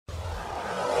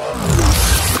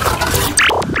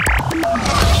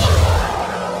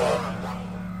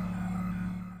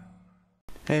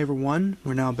Hey everyone,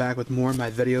 we're now back with more of my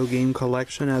video game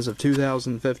collection as of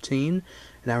 2015. And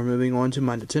now we're moving on to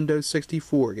my Nintendo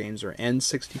 64 games, or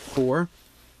N64.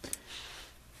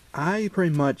 I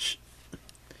pretty much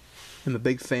am a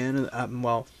big fan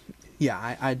of,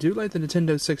 I do like the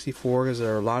Nintendo 64 because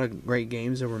there are a lot of great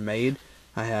games that were made.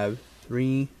 I have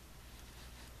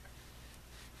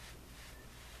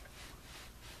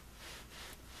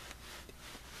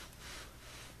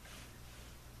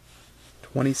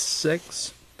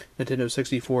 26 Nintendo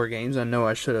 64 games. I know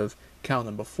I should have counted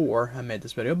them before I made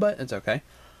this video, but it's okay.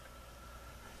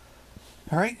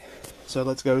 Alright, so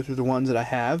let's go through the ones that I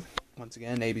have. Once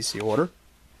again, ABC order.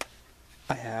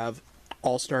 I have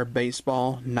All-Star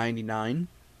Baseball 99.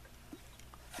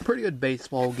 Pretty good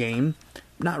baseball game.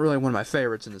 Not really one of my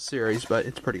favorites in the series, but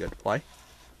it's pretty good to play.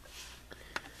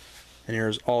 And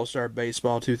here's All-Star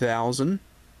Baseball 2000.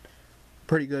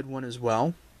 Pretty good one as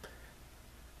well.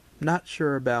 Not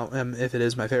sure about if it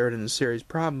is my favorite in the series.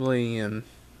 Probably, I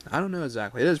don't know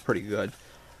exactly. It is pretty good.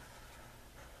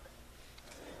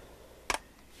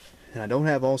 And I don't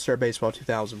have All-Star Baseball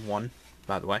 2001,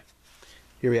 by the way.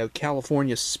 Here we have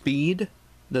California Speed.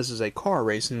 This is a car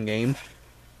racing game.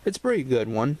 It's a pretty good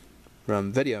one.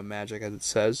 From Video Magic, as it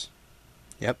says.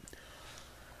 Yep.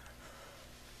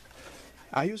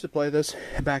 I used to play this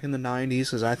back in the 90s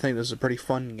because I think this is a pretty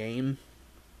fun game.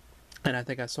 And I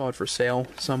think I saw it for sale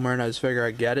somewhere and I just figured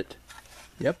I'd get it.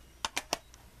 Yep.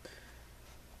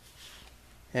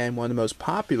 And one of the most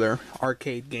popular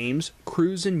arcade games,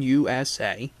 Cruisin'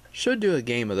 USA. Should do a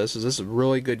game of this, as this is a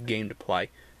really good game to play.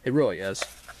 It really is.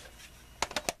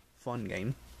 Fun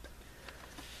game.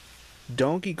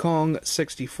 Donkey Kong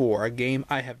 64, a game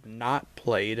I have not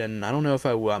played, and I don't know if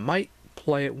I will. I might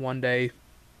play it one day,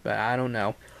 but I don't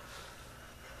know.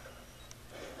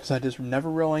 So I just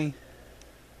never really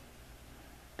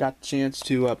got the chance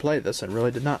to play this. I really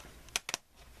did not.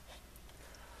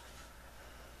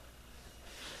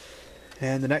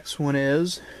 And the next one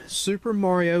is Super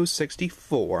Mario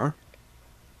 64.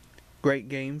 Great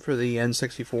game for the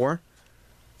N64.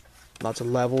 Lots of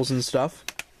levels and stuff.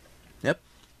 Yep.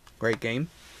 Great game.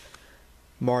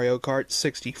 Mario Kart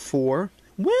 64.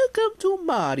 Welcome to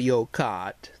Mario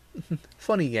Kart.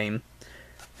 Funny game.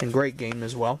 And great game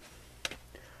as well.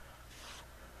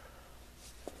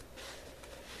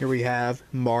 Here we have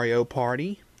Mario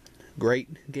Party.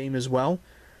 Great game as well.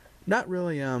 Not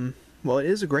really, well, it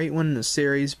is a great one in the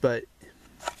series, but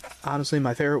honestly,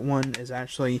 my favorite one is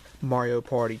actually Mario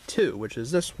Party 2, which is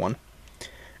this one.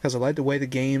 Because I like the way the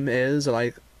game is. I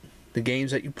like the games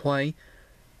that you play.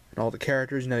 And all the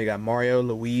characters. You know, you got Mario,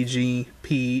 Luigi,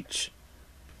 Peach,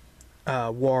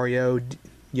 Wario,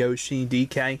 Yoshi,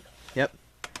 DK. Yep.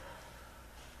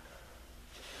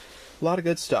 A lot of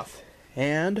good stuff.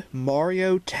 And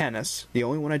Mario Tennis. The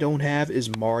only one I don't have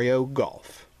is Mario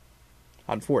Golf.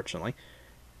 Unfortunately.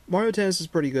 Mario Tennis is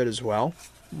pretty good as well.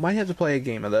 Might have to play a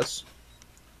game of this.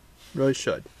 Really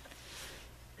should.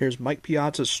 Here's Mike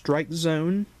Piazza's Strike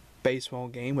Zone. Baseball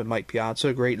game with Mike Piazza,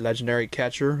 a great legendary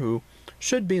catcher who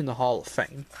should be in the Hall of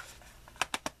Fame.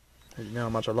 As you know how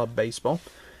much I love baseball.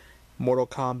 Mortal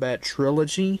Kombat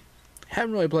Trilogy.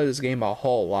 Haven't really played this game a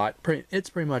whole lot. It's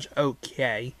pretty much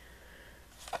okay.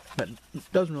 But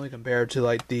it doesn't really compare to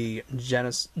like the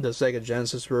Sega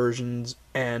Genesis versions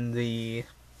and the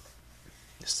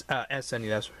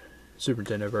SNES Super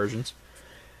Nintendo versions.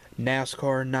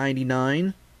 NASCAR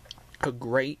 99, a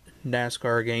great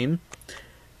NASCAR game.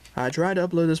 I tried to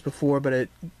upload this before, but it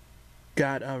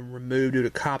got removed due to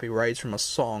copyrights from a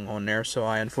song on there, so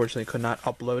I unfortunately could not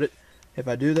upload it. If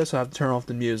I do this, I'll have to turn off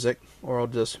the music, or I'll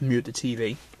just mute the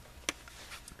TV.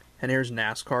 And here's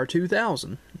NASCAR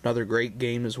 2000, another great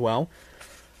game as well.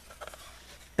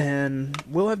 And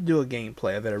we'll have to do a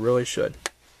gameplay of it, I really should.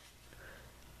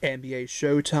 NBA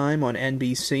Showtime on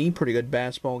NBC, pretty good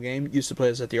basketball game. Used to play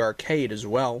this at the arcade as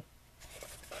well.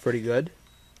 Pretty good.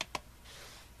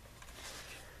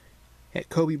 At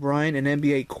Kobe Bryant and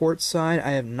NBA Courtside,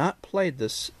 I have not played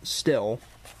this still,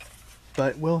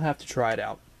 but we'll have to try it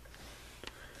out.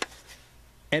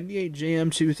 NBA Jam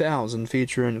 2000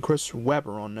 featuring Chris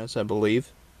Webber on this, I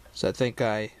believe. So I think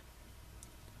I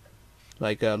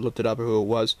looked it up who it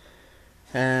was.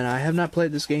 And I have not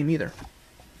played this game either.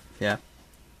 Yeah.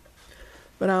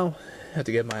 But I'll have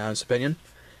to give my honest opinion.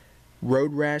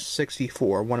 Road Rash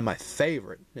 64, one of my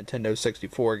favorite Nintendo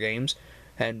 64 games.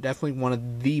 And definitely one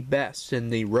of the best in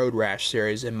the Road Rash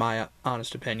series, in my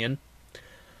honest opinion.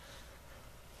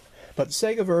 But the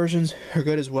Sega versions are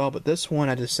good as well, but this one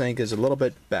I just think is a little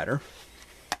bit better.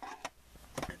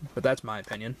 But that's my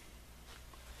opinion.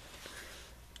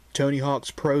 Tony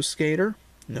Hawk's Pro Skater.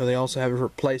 I know they also have it for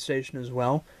PlayStation as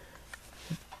well.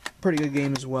 Pretty good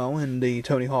game as well in the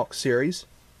Tony Hawk series,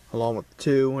 along with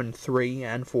 2 and 3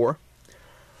 and 4.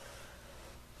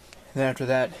 Then after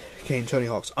that came Tony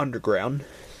Hawk's Underground.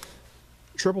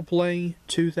 Triple Play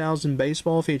 2000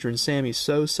 Baseball featuring Sammy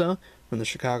Sosa from the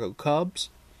Chicago Cubs.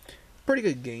 Pretty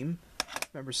good game.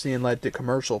 Remember seeing the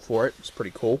commercial for it. It's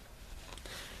pretty cool.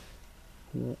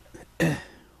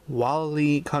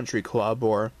 Wally Country Club,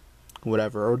 or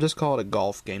whatever, or just call it a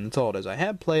golf game. That's all it is. I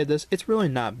have played this. It's really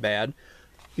not bad.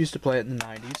 Used to play it in the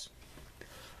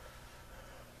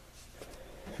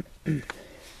 90s.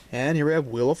 And here we have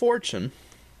Wheel of Fortune.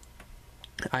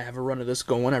 I have a run of this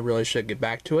going. I really should get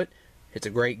back to it. It's a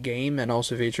great game, and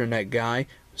also featuring that guy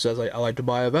who says, I like to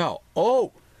buy a vowel.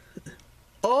 Oh!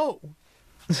 Oh!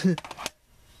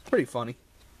 Pretty funny.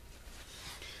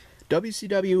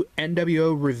 WCW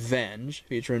NWO Revenge,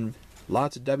 featuring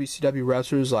lots of WCW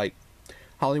wrestlers like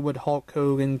Hollywood Hulk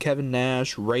Hogan, Kevin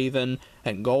Nash, Raven,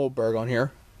 and Goldberg on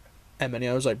here. And many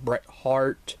others like Bret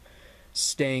Hart,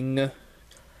 Sting.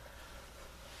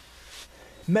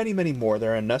 Many, many more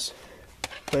there in this.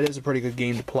 But it is a pretty good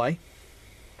game to play.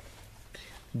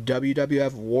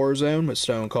 WWF Warzone with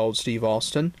Stone Cold Steve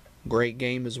Austin. Great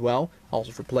game as well.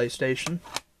 Also for PlayStation.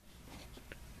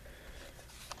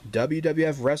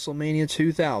 WWF WrestleMania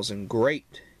 2000.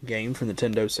 Great game for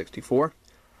Nintendo 64.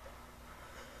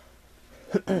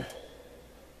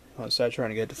 I'll start trying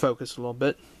to get it to focus a little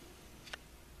bit.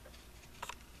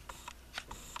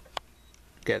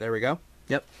 Okay, there we go.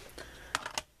 Yep.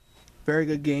 Very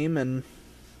good game, and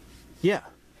yeah.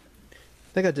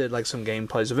 I think I did like some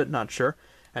gameplays of it, not sure.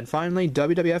 And finally,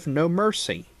 WWF No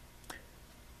Mercy.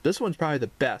 This one's probably the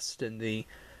best in the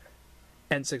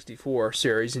N64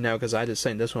 series, because I just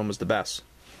think this one was the best.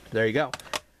 There you go.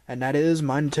 And that is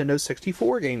my Nintendo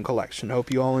 64 game collection.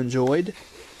 Hope you all enjoyed.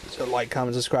 So like,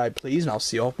 comment, subscribe, please, and I'll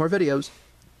see you all for more videos.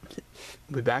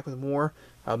 I'll be back with more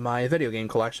of my video game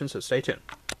collection, so stay tuned.